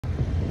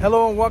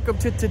Hello and welcome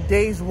to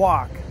today's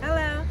walk.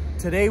 Hello.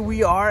 Today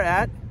we are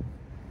at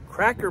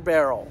Cracker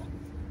Barrel.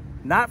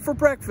 Not for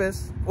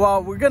breakfast.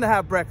 Well, we're gonna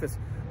have breakfast,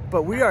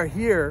 but we are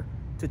here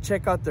to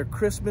check out their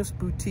Christmas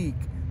boutique.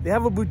 They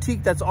have a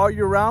boutique that's all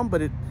year round,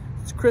 but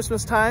it's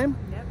Christmas time.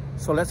 Yep.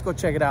 So let's go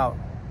check it out.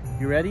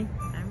 You ready?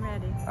 I'm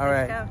ready. All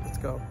right, let's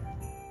go.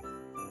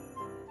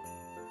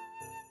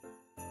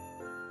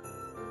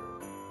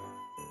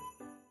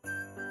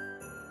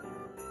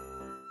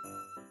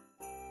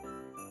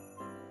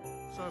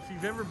 So if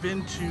you've ever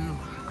been to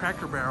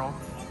Cracker Barrel,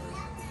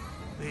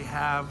 they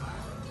have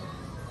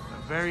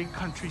a very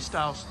country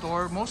style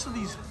store. Most of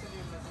these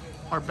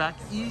are back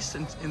east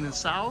and in the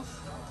south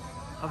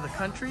of the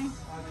country.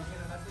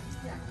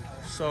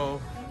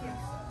 So,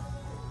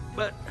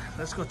 but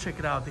let's go check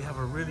it out. They have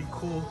a really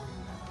cool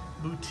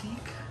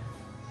boutique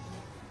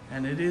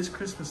and it is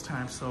Christmas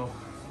time. So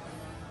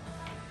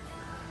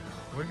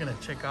we're gonna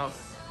check out,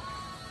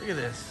 look at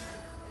this.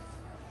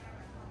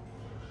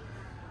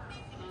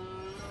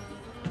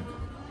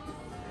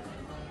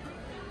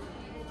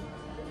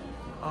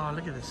 Oh,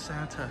 look at this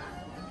Santa.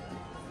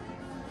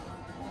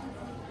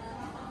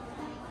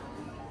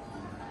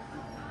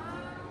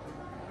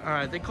 All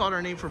right, they called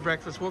our name for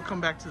breakfast. We'll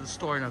come back to the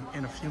store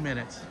in a few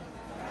minutes.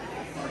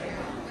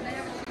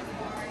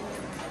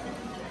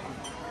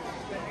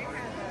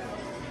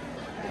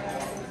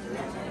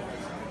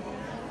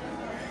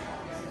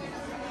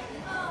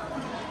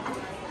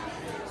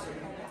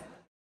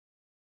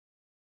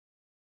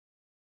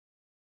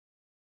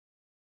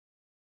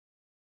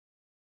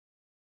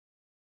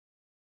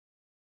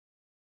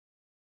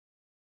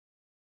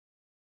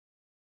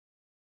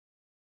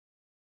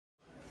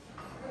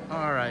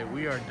 All right,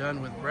 we are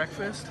done with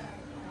breakfast.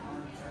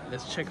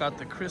 Let's check out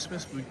the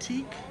Christmas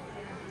boutique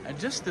and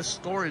just this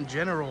store in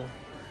general.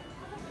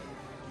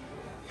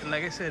 And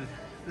like I said,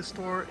 this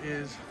store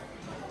is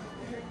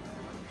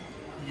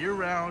year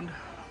round,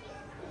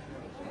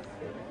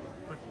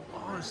 but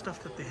all the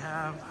stuff that they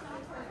have.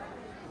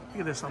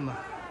 Look at this on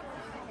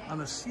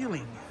the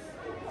ceiling.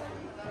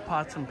 The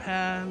pots and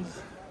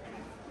pans,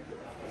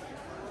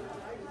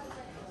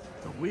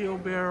 the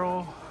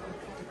wheelbarrow.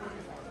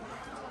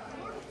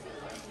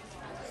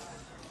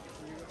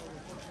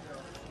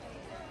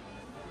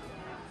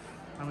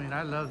 I mean,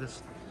 I love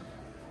this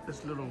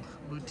little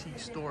boutique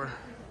store.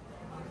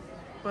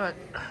 But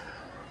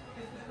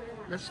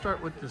let's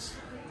start with this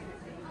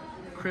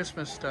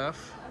Christmas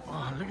stuff.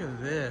 Oh, look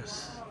at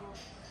this.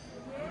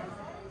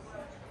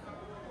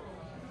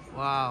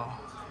 Wow.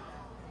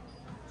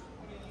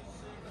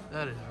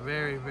 That is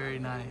very, very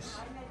nice.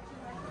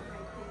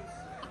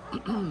 We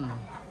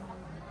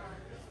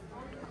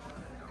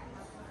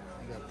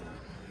got the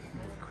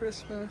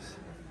Christmas.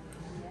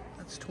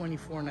 That's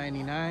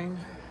 $24.99.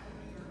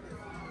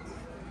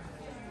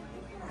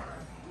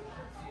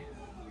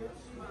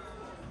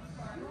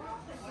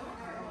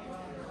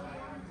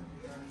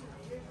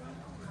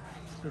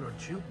 Little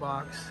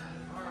jukebox.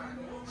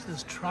 It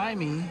says try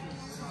me.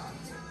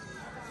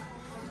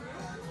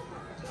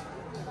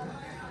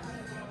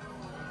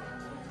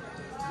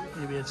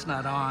 Maybe it's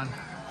not on.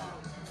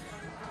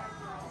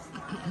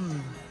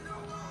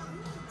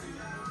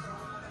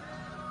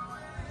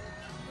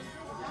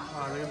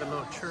 Oh, look at the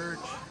little church.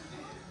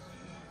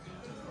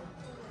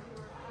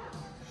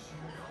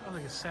 Oh,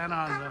 look at Santa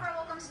on the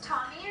welcomes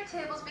Tommy. Your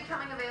table's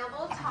becoming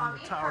available. Tommy,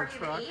 the tower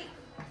truck.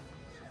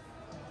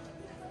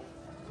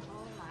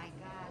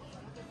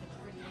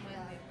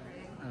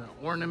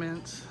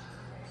 Ornaments.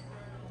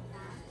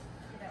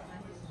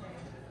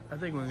 I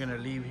think we're gonna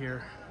leave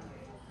here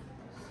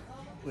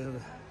with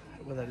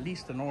at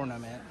least an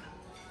ornament.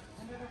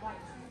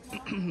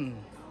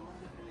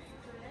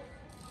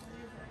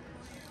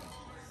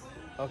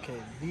 Okay,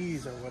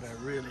 these are what I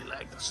really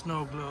like, the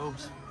snow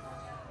globes.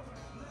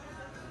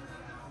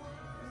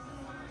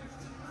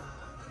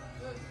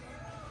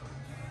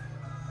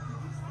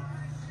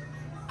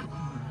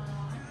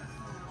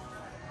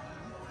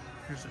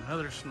 Here's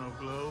another snow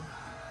globe.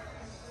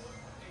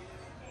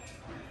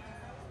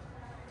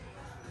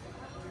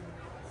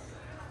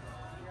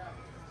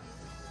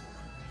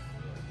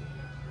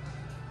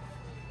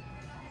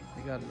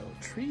 We got a little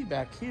tree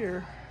back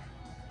here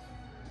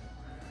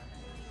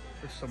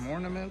for some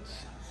ornaments.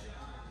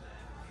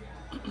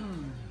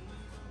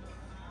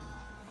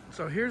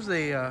 So here's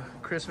the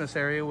Christmas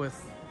area with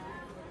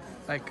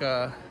like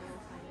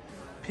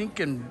pink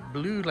and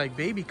blue, like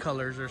baby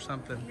colors or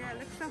something. Yeah, it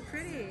looks so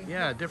pretty.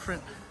 Yeah,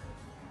 different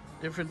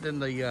than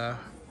the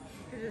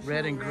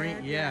red and green.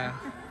 Red, yeah.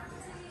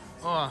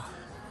 Oh,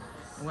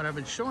 and what I've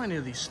been showing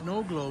you, these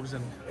snow globes,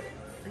 and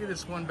look at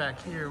this one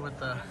back here with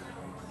the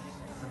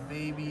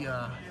baby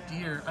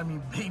deer, I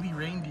mean baby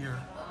reindeer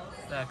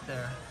back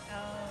there.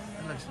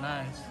 Oh, It looks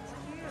nice. it's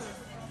cute.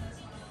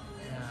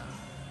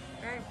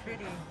 Yeah. Very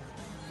pretty.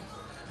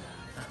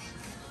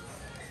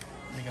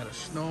 They got a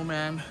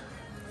snowman, Look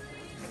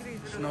at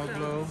these little snow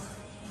globe.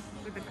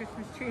 with the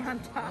Christmas tree on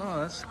top.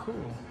 Oh, that's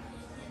cool.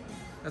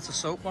 That's a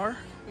soap bar?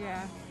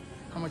 Yeah.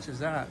 How much is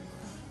that?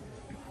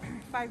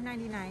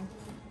 $5.99.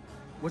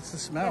 What's the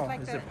smell? It's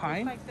like Is the, it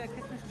pine? It's like the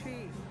Christmas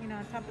tree, you know,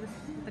 on top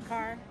of the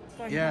car.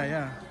 Going Yeah, home.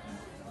 yeah.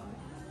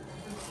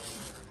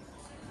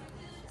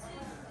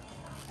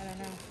 I don't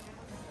know.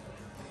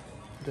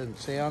 Doesn't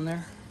say on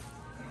there.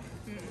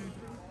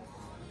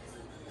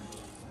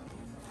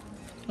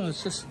 Oh,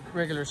 it's just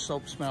regular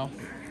soap smell.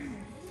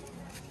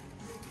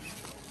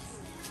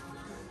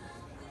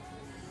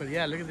 But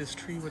yeah, look at this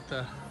tree with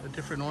the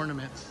different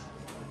ornaments.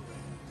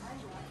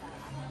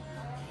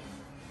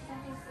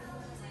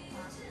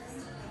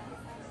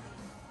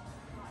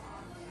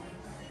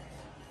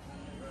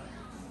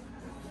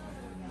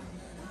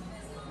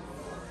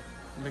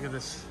 Look at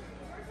this.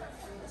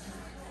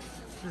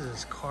 What is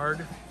this?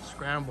 Card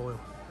scramble.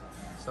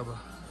 Some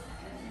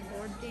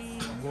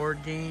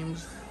board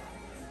games.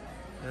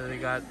 There they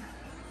got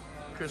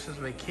Christmas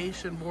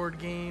Vacation board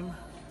game.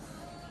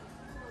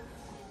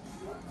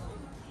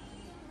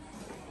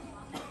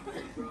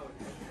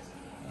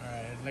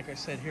 Alright, like I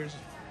said, here's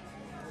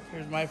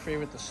my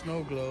favorite, the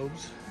snow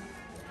globes.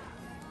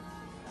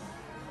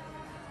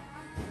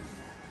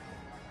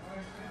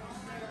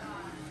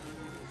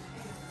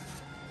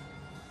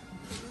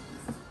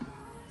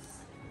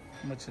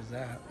 How much is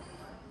that?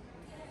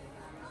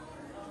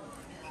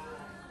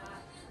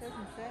 Doesn't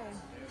say.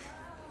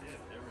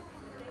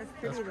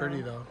 That's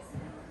pretty though.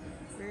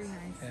 Very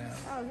nice. Yeah.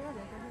 Oh, here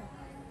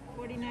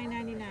it is.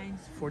 $49.99.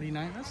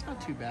 49. That's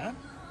not too bad.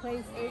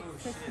 Plays 8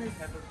 Christmas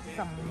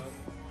songs.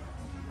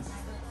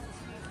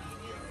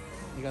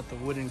 You got the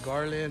wooden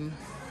garland.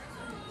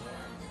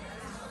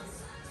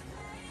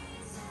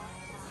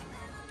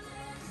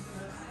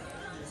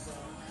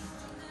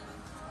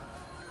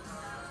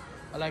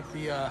 I like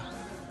the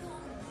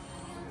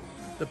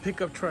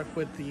pickup truck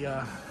with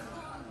the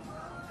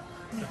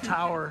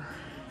tower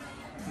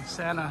and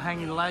Santa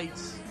hanging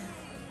lights.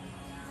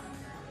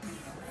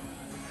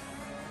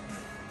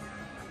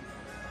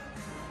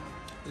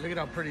 Look at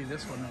how pretty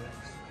this one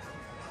looks.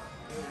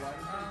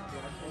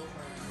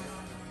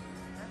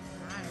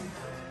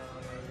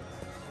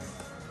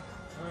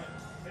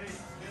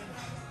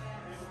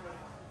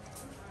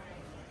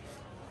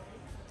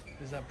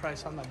 Is that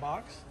price on the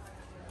box?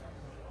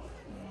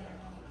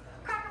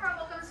 Cracker Barrel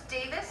welcomes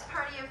Davis,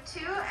 party of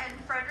 2,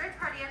 and Frederick,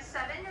 party of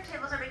 7. Your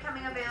tables are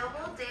becoming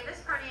available. Davis,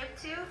 party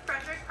of 2,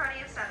 Frederick, party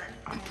of 7.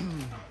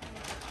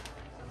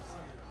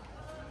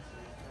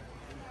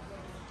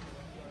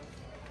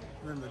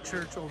 And then the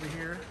church over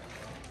here.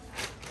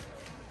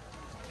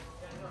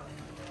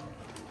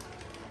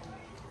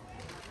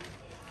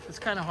 It's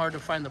kind of hard to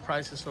find the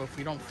prices, so if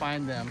we don't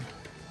find them,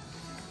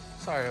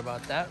 sorry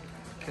about that,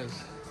 because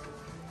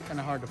it's kind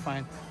of hard to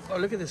find. Oh,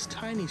 look at this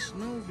tiny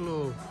snow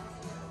globe.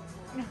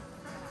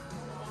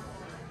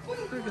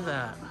 Look at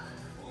that.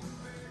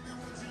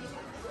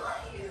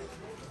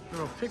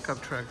 Little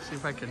pickup truck. See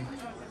if I can.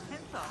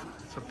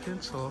 It's a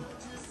pencil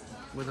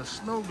with a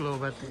snow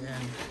globe at the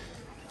end.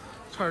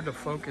 It's hard to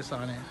focus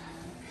on it.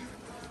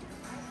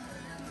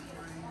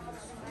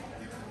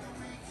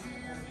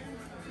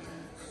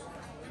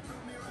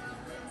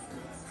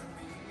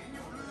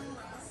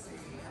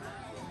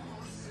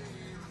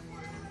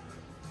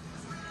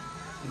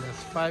 And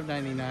that's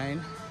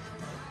 $5.99.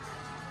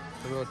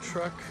 The little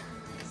truck.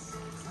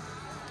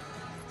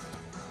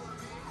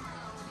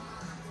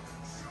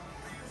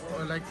 Oh,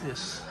 I like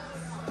this.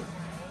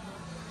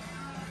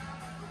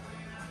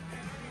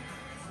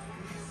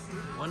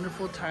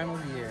 Wonderful time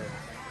of year.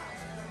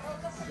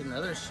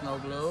 Another snow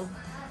globe.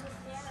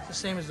 It's the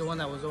same as the one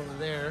that was over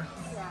there.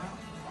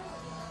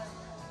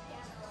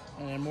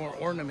 And then more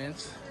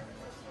ornaments.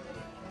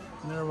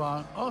 And they're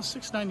around, oh,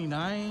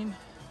 $6.99.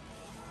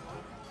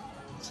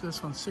 So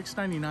this one's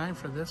 $6.99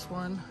 for this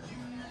one.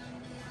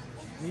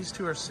 These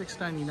two are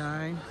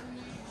 $6.99.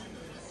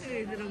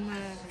 Hey, little mug.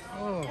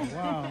 Oh,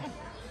 wow.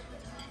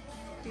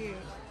 Cute.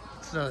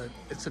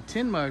 It's a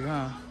tin mug,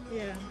 huh?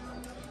 Yeah.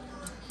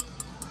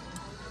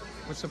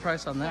 What's the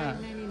price on that?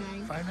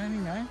 $5.99.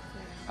 $5.99?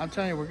 I'm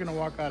telling you, we're gonna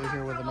walk out of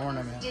here with an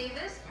ornament.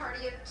 Davis,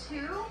 party of 2,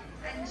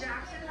 and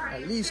Jackson, party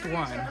At of least 2.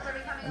 one. Your tables are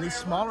becoming And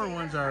these available. smaller Davis,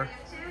 ones are, party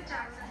of 2,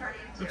 Jackson, party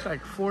of 2. looks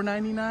like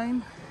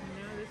 $4.99.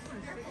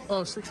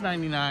 Oh,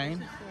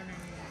 $6.99.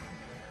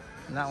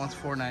 And that one's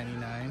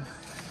 $4.99.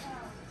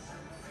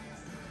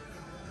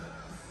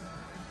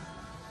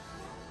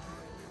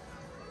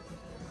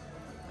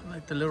 I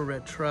like the little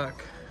red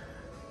truck.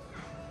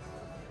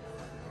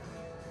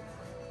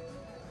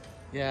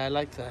 Yeah, I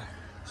like the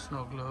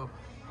snow globe.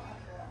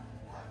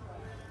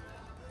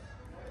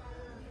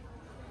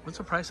 What's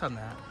the price on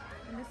that?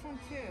 And this one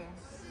too.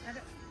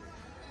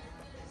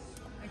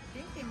 I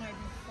think it might be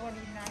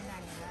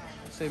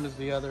 $49.99. Same as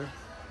the other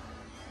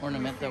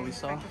ornament that we I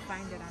saw. can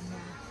find it on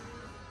here.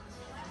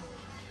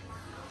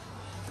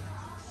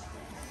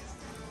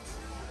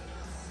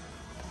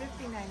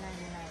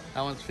 $59.99.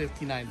 That one's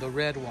 $59, the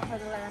red one. For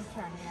the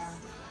lantern, yeah.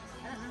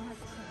 I don't know how to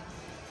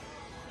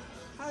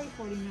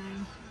Probably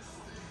 $49.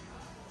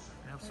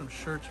 We have some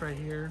shirts right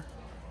here.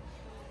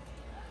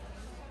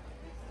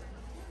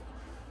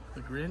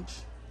 The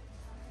Grinch.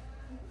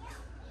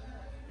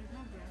 There's no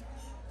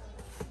Grinch.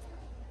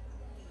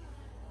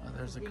 Oh,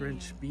 There's a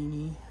Grinch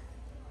beanie.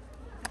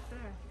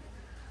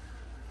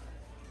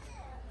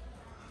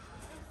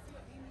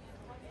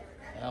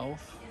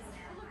 Elf.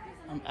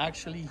 I'm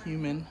actually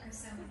human,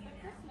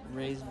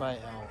 raised by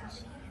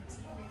elves.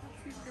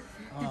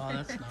 Oh,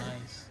 that's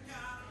nice.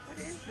 What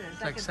is this?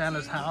 It's like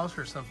Santa's house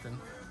or something.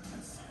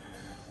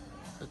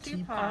 The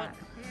teapot.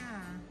 Yeah.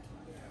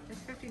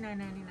 It's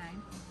 $59.99.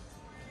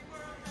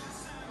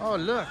 Oh,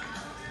 look.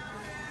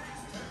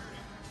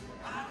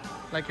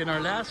 Like in our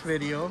last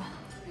video,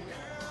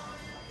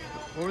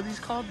 what were these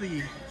called?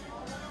 The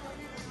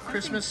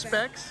Christmas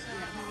specs?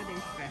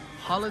 Yeah,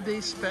 holiday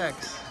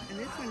specs. Holiday specs. And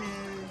this one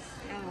is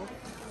elf.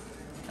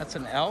 That's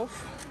an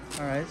elf.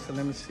 All right, so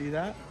let me see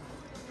that.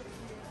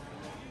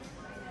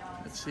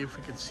 Let's see if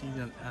we can see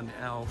an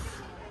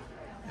elf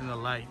in the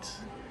lights.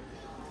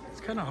 It's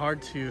kind of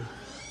hard to. You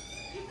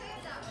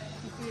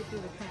see it through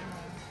the camera.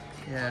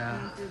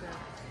 Yeah.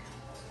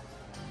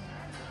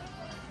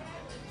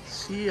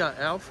 See an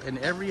elf in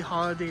every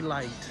holiday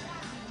light.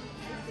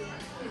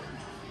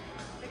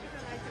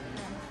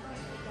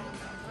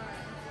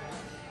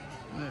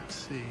 Let's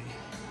see.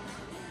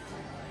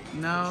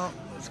 No,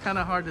 it's kind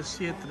of hard to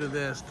see it through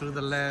this, through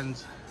the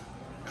lens.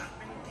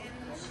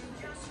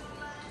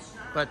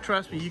 But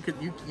trust me, you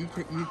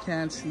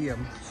can see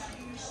them.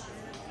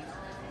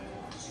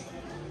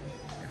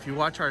 If you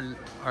watch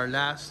our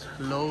last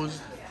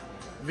Lowe's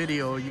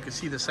video, you can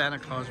see the Santa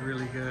Claus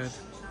really good.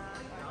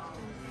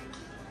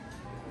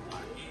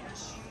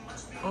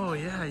 Oh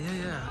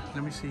yeah.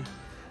 Let me see.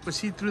 But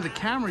see, through the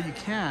camera you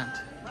can't.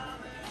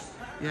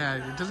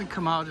 Yeah, it doesn't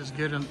come out as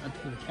good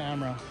through the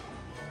camera.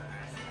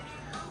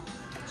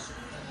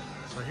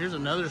 So here's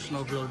another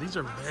snow globe. These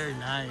are very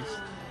nice.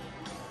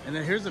 And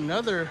then here's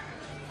another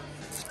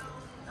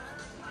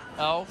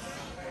elf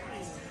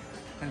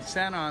and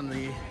Santa on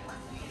the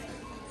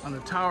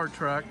tower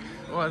truck.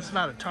 Well, it's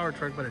not a tower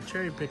truck, but a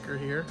cherry picker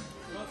here.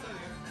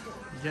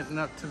 Getting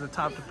up to the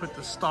top to put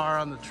the star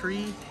on the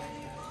tree.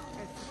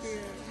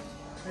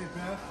 Hey,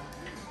 Beth.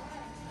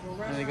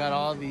 And they got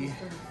all the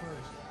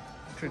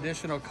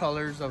traditional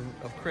colors of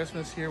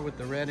Christmas here with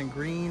the red and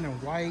green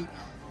and white.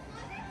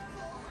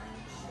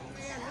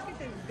 Yeah, look at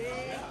this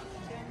big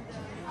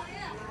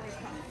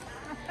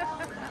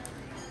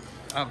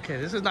lollipop. Okay,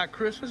 this is not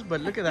Christmas,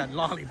 but look at that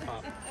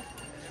lollipop.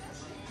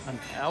 An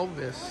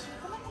Elvis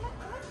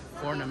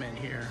ornament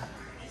here.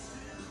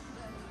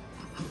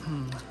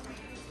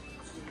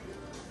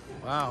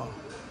 Wow.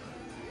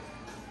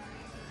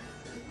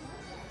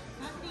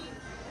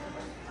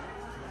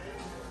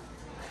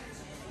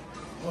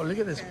 Oh, look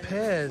at this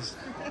Pez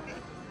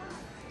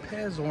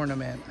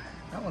ornament.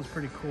 That one's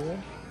pretty cool.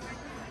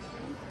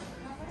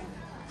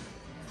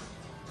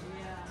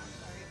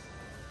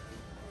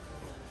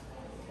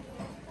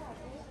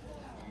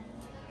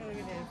 Look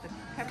at this, the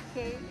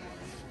cupcake.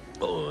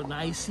 Oh,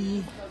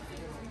 nicey.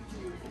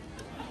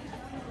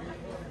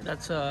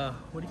 That's what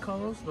do you call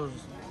those?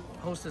 Those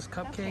Hostess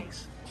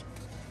cupcakes.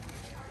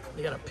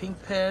 They got a pink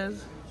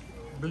Pez,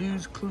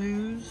 Blue's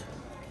Clues.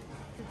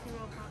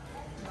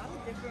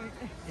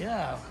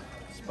 Yeah,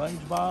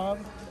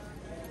 SpongeBob.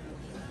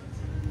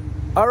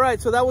 All right,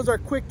 so that was our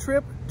quick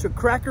trip to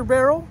Cracker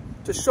Barrel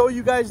to show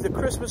you guys the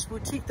Christmas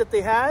boutique that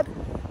they had.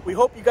 We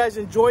hope you guys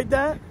enjoyed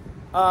that.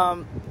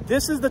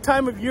 This is the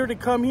time of year to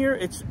come here.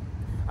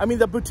 I mean,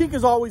 the boutique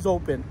is always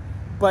open,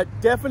 but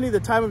definitely the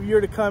time of year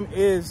to come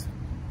is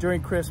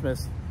during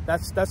Christmas.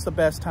 That's the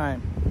best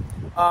time.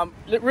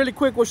 Really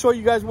quick, we'll show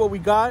you guys what we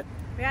got.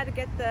 We had to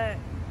get the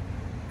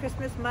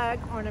Christmas mug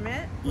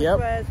ornament, which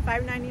was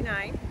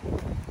 $5.99.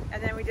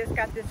 And then we just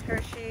got this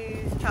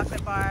Hershey's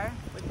chocolate bar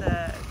with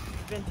the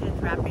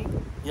vintage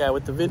wrapping. Yeah,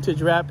 with the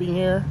vintage wrapping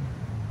here.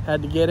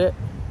 Had to get it.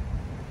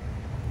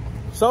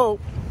 So,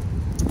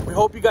 we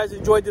hope you guys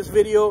enjoyed this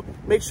video.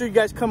 Make sure you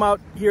guys come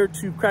out here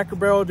to Cracker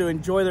Barrel to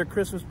enjoy their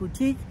Christmas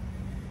boutique.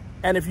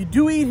 And if you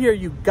do eat here,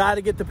 you got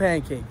to get the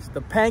pancakes.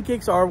 The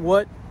pancakes are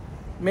what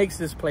makes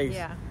this place.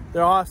 Yeah.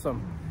 They're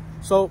awesome.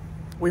 So,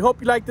 we hope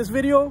you liked this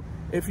video.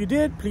 If you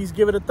did, please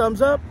give it a thumbs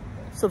up.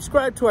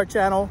 Subscribe to our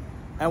channel.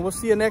 And we'll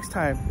see you next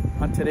time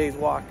on today's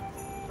walk.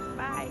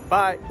 Bye.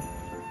 Bye.